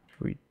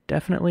we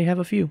definitely have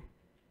a few.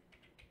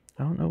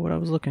 I don't know what I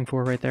was looking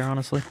for right there,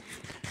 honestly.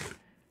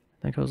 I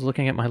think I was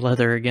looking at my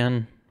leather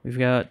again. We've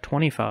got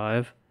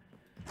 25.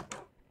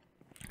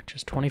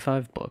 Just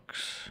 25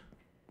 books.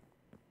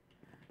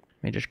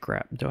 Let me just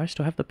grab... Do I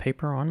still have the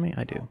paper on me?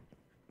 I do.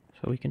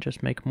 So we can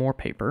just make more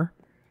paper.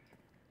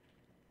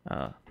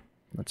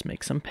 Let's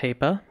make some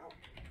paper.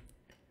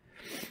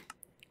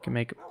 We can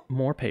make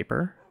more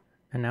paper,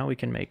 and now we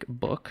can make a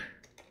book.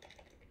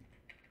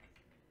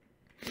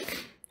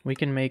 We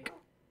can make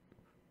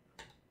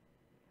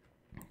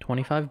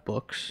 25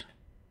 books.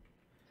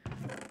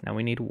 Now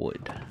we need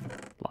wood.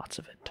 Lots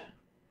of it.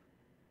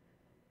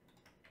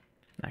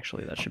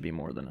 Actually, that should be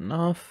more than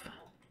enough.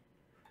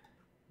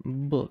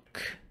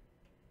 Book.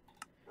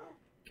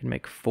 We can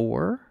make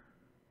 4.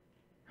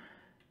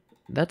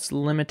 That's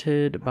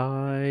limited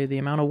by the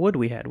amount of wood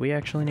we had. We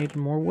actually needed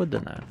more wood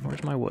than that.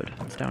 Where's my wood?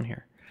 It's down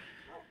here.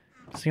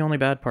 It's the only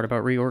bad part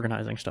about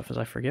reorganizing stuff is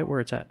I forget where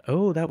it's at.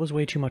 Oh, that was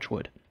way too much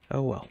wood.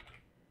 Oh well.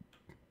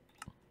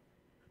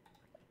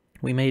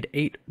 We made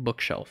 8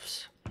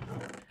 bookshelves.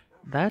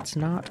 That's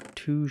not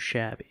too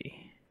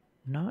shabby.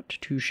 Not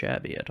too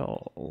shabby at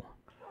all.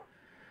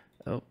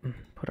 Oh,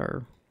 put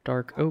our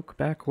dark oak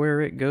back where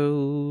it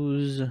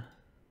goes.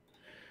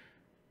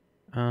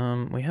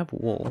 We have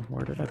wool.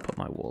 Where did I put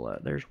my wool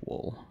at? There's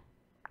wool.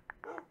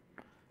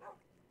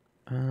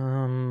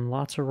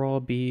 Lots of raw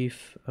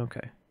beef.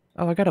 Okay.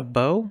 Oh, I got a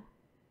bow?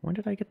 When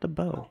did I get the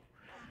bow?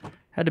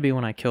 Had to be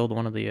when I killed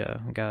one of the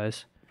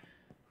guys.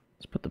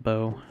 Let's put the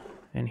bow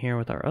in here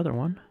with our other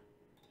one.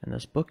 And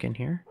this book in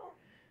here.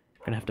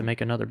 Gonna have to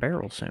make another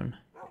barrel soon.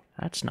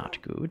 That's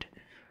not good.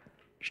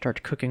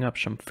 Start cooking up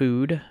some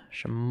food.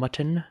 Some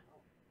mutton.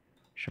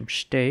 Some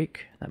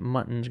steak. That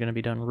mutton's gonna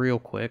be done real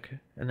quick.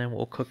 And then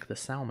we'll cook the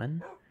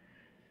salmon.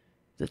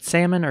 Is it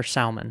salmon or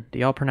salmon? Do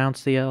y'all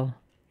pronounce the L?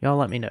 Y'all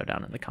let me know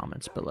down in the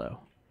comments below.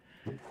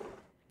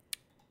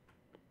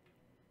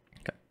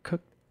 Got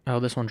cooked. Oh,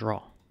 this one's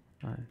raw.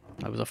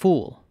 I was a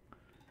fool.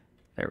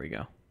 There we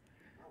go.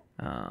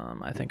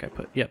 I think I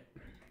put... Yep.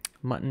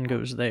 Mutton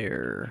goes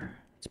there.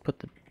 Let's put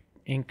the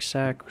ink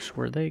sacks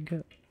where they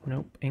go.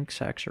 Nope. Ink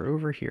sacks are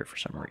over here for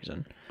some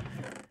reason.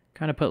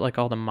 Kind of put like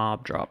all the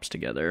mob drops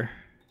together.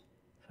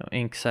 So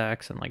ink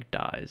sacks and like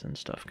dyes and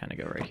stuff kind of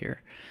go right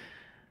here.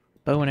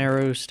 Bow and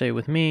arrows stay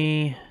with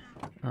me.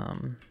 I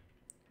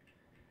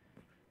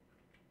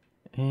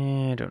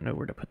don't know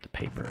where to put the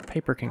paper.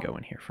 Paper can go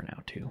in here for now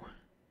too.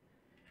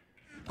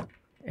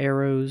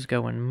 Arrows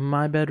go in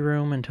my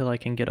bedroom until I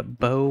can get a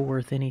bow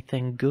worth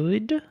anything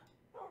good. And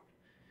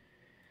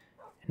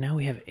now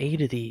we have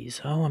 8 of these.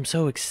 Oh, I'm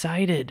so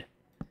excited.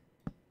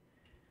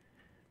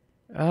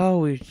 Oh,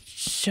 we're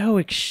so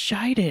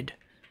excited.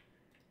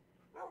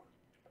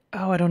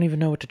 Oh, I don't even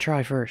know what to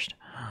try first.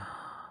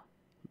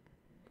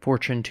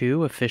 Fortune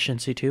 2,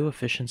 efficiency 2,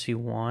 efficiency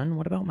 1.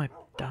 What about my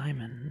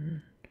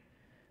diamond?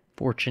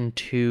 Fortune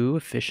 2,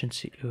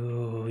 efficiency...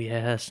 Oh,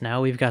 yes.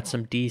 Now we've got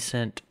some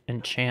decent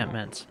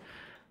enchantments.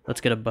 Let's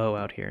get a bow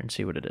out here and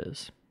see what it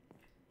is.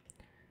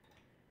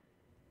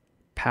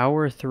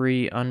 Power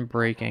 3,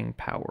 unbreaking,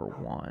 power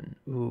 1.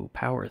 Ooh,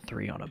 power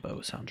 3 on a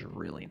bow sounds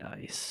really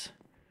nice.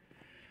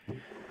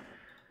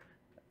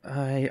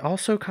 I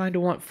also kind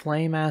of want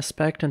flame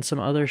aspect and some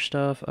other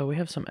stuff. Oh, we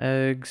have some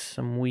eggs,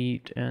 some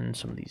wheat, and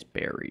some of these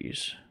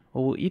berries.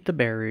 Well, we'll eat the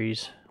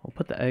berries. We'll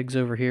put the eggs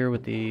over here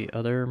with the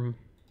other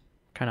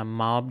kind of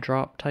mob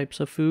drop types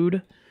of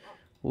food.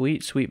 We'll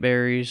eat sweet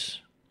berries.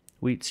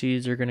 Wheat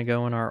seeds are going to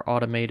go in our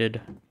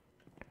automated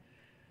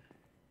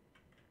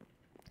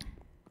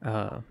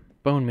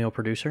bone meal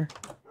producer,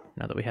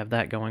 now that we have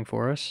that going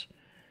for us.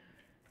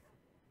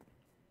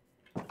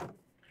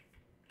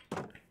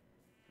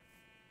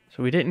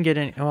 So we didn't get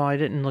any... Oh, I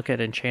didn't look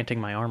at enchanting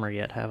my armor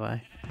yet, have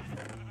I?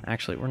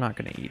 Actually, we're not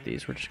going to eat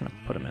these. We're just going to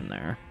put them in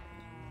there.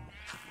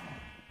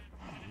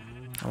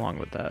 Along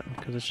with that,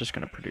 because it's just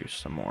going to produce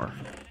some more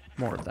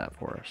of that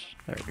for us.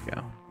 There we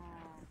go.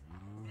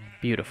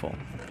 Beautiful.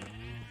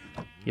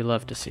 You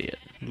love to see it.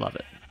 Love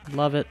it.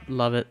 Love it,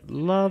 love it,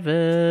 love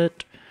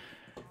it.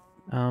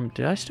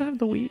 Did I still have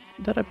the wheat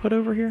that I put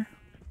over here?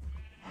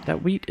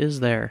 That wheat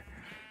is there.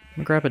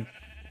 I'm going to grab a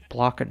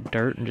block of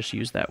dirt and just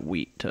use that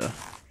wheat to...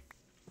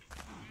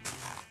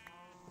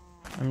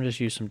 I'm going to just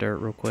use some dirt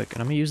real quick,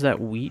 and I'm going to use that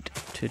wheat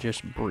to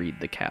just breed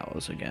the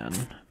cows again.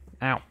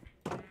 Ow.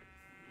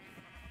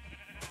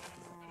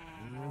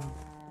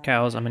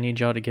 Cows, I'm going to need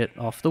y'all to get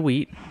off the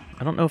wheat.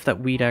 I don't know if that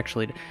wheat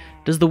actually...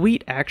 Does the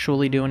wheat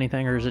actually do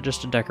anything, or is it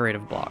just a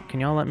decorative block? Can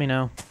y'all let me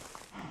know?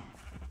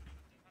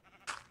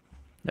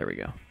 There we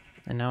go.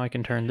 And now I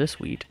can turn this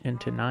wheat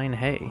into 9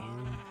 hay.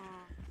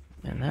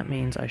 And that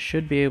means I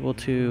should be able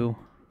to...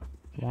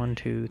 1,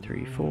 2,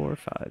 3, 4,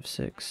 5,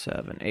 6,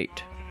 7,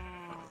 8.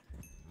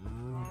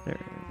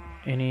 There,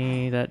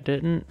 any that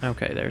didn't?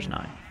 Okay, there's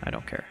 9. I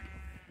don't care.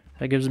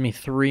 That gives me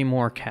 3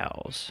 more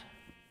cows.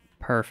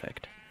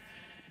 Perfect.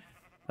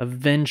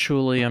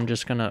 Eventually, I'm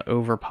just going to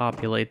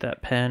overpopulate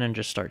that pen and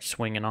just start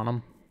swinging on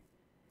them.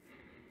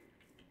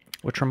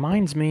 Which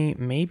reminds me,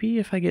 maybe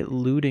if I get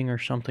looting or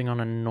something on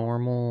a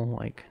normal,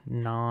 like,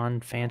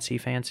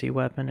 non-fancy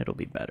weapon, it'll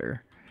be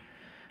better.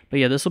 But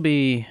yeah, this will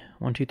be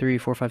 1, 2, 3,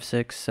 4, 5,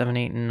 6, 7,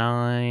 8,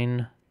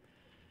 9.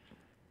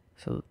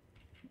 So...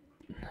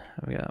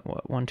 we got,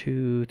 what, 1,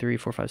 2, 3,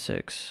 4, 5,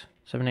 6,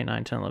 7, 8,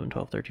 9, 10, 11,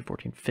 12, 13,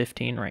 14,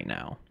 15 right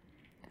now.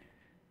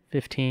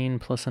 15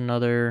 plus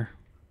another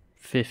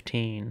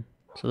 15.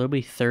 So there'll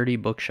be 30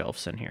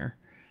 bookshelves in here.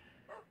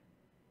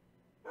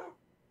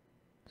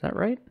 Is that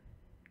right?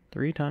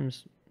 3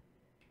 times...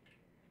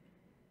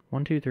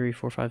 1, 2, 3,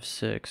 4, 5,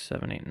 6,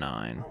 7, 8,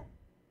 9.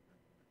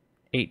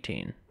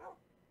 18.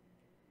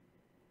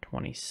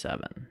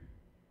 27.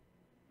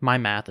 My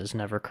math is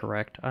never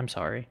correct. I'm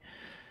sorry.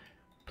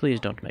 Please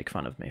don't make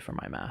fun of me for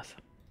my math.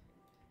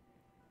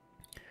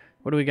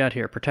 What do we got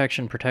here?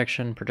 Protection,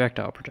 protection,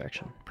 projectile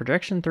protection.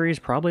 Protection 3 is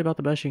probably about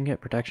the best you can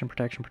get. Protection,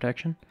 protection,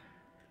 protection.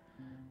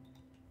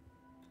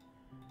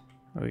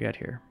 What do we got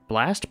here?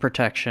 Blast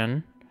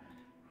protection.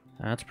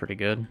 That's pretty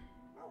good.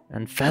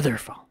 And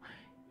featherfall.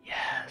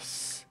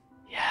 Yes.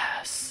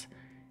 Yes.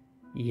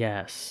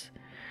 Yes.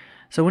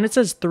 So when it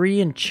says 3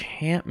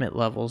 enchantment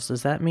levels,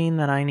 does that mean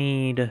that I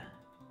need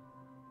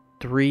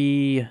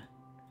 3...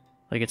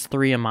 like it's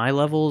 3 of my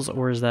levels,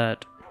 or is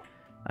that...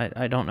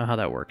 I don't know how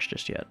that works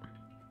just yet.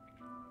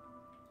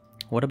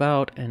 What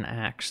about an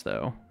axe,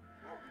 though?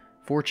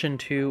 Fortune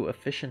 2,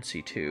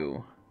 Efficiency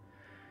 2.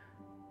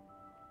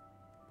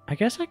 I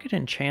guess I could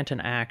enchant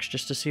an axe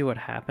just to see what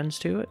happens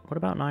to it. What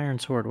about an iron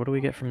sword? What do we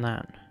get from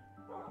that?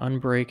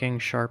 Unbreaking,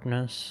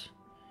 sharpness.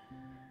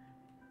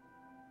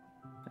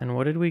 And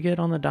what did we get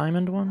on the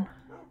diamond one?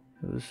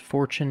 It was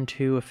Fortune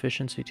 2,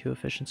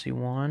 Efficiency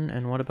 1.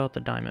 And what about the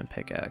diamond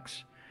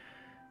pickaxe?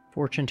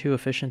 Fortune 2,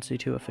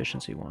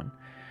 Efficiency 1.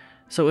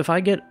 So if I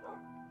get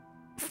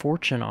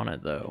Fortune on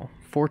it, though,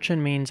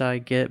 Fortune means I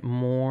get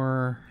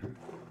more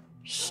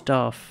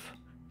stuff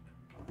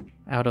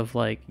out of,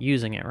 like,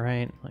 using it,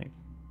 right? Like,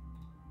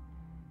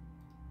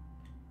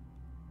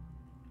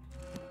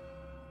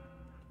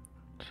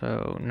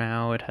 so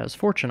now it has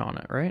Fortune on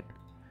it, right?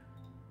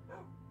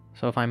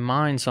 So if I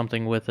mine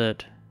something with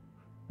it,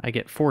 I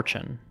get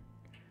Fortune.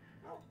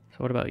 So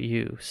what about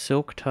you?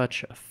 Silk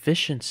Touch,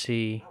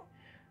 Efficiency.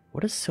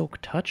 What does Silk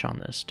Touch on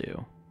this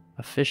do?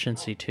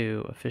 Efficiency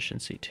 2,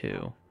 Efficiency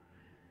 2.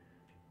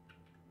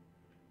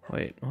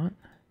 Wait, what?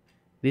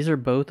 These are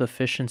both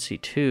Efficiency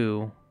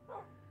 2,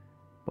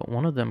 but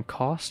one of them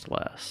costs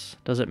less.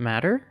 Does it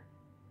matter?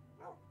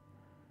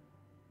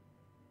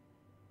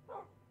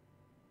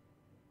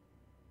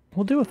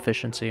 We'll do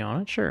Efficiency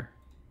on it, sure.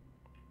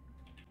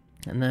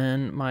 And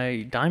then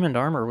my diamond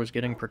armor was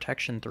getting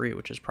Protection 3,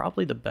 which is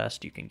probably the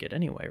best you can get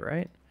anyway,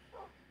 right?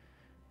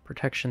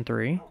 Protection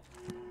 3.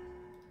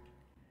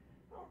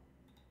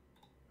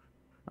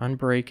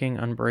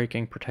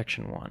 Unbreaking,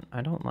 Protection 1.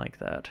 I don't like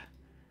that.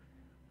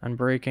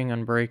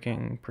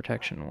 Unbreaking,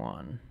 Protection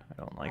 1. I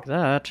don't like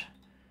that.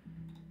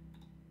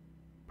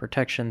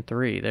 Protection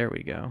 3, there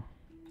we go.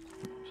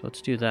 So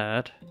let's do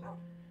that.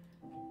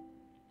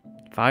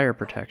 Fire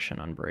protection,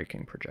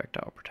 unbreaking,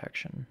 projectile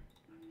protection.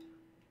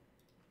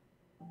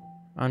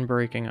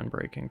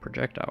 Unbreaking,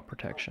 projectile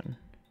protection.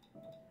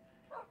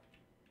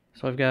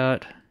 So I've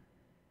got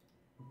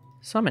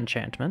some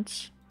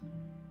enchantments.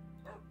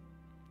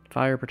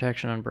 Fire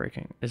protection,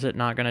 unbreaking. Is it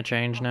not going to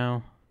change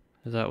now?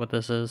 Is that what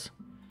this is?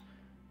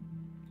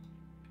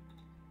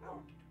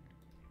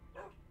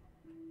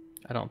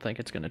 I don't think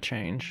it's going to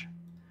change.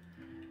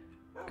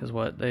 Because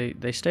what?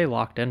 They stay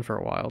locked in for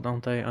a while,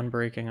 don't they?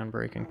 Unbreaking,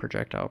 unbreaking,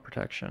 projectile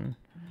protection.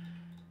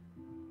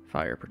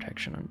 Fire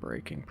protection,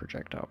 unbreaking,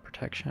 projectile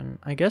protection.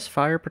 I guess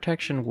fire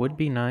protection would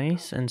be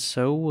nice, and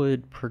so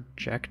would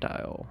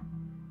projectile.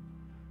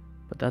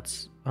 But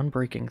that's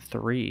unbreaking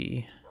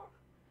 3.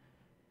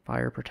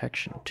 Fire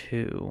protection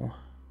 2.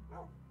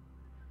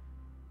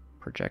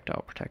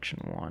 Projectile protection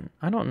 1.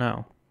 I don't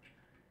know.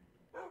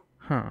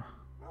 Huh.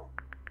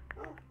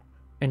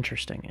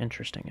 Interesting,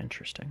 interesting,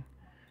 interesting.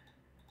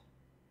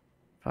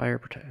 Fire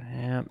protection.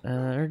 Yeah,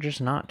 they're just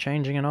not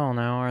changing at all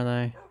now, are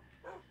they?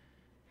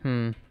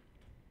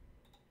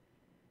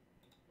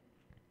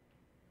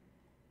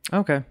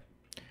 Okay.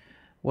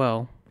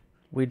 Well,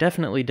 we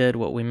definitely did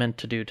what we meant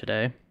to do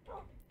today.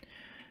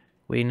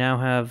 We now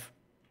have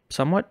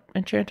somewhat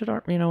enchanted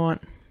art. You know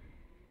what?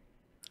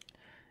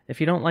 If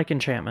you don't like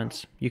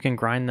enchantments, you can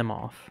grind them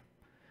off.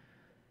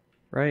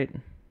 Right?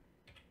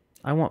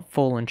 I want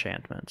full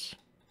enchantments.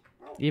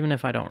 Even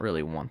if I don't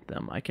really want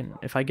them.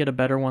 If I get a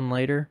better one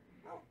later,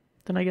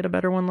 then I get a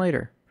better one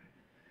later.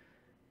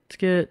 Let's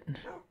get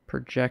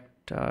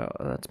projectile.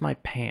 That's my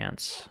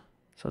pants.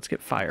 So let's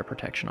get fire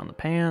protection on the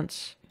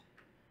pants.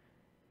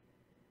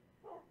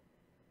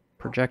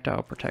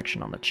 Projectile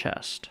protection on the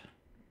chest.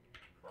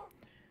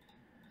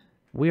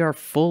 We are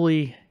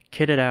fully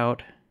kitted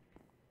out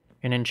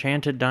in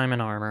enchanted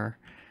diamond armor.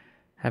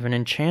 Have an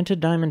enchanted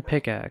diamond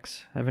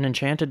pickaxe. Have an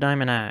enchanted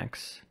diamond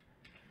axe.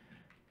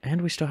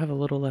 And we still have a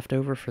little left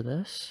over for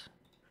this.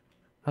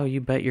 Oh, you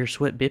bet your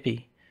swit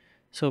bippy.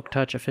 Silk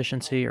touch,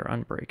 efficiency, or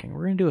unbreaking.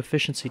 We're going to do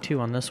efficiency 2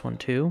 on this one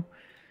too.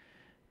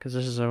 Because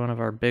this is one of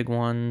our big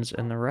ones.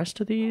 And the rest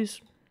of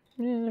these,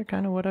 yeah, they're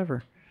kind of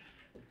whatever.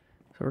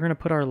 So we're going to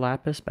put our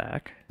lapis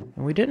back.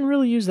 And we didn't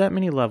really use that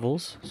many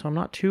levels, so I'm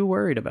not too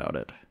worried about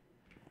it.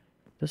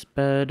 This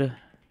bed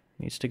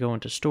needs to go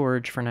into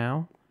storage for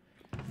now.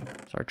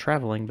 It's our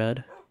traveling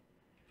bed.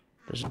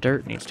 This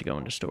dirt needs to go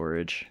into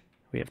storage.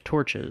 We have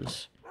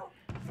torches.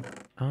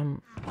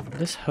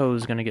 This hoe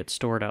is going to get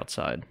stored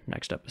outside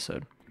next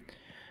episode.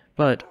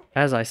 But,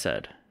 as I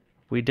said,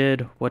 we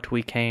did what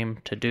we came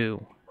to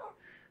do.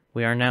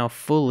 We are now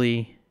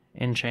fully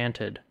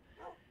enchanted.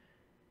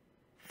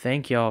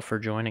 Thank y'all for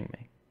joining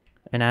me.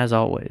 And as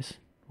always,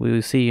 we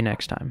will see you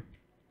next time.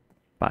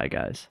 Bye,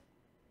 guys.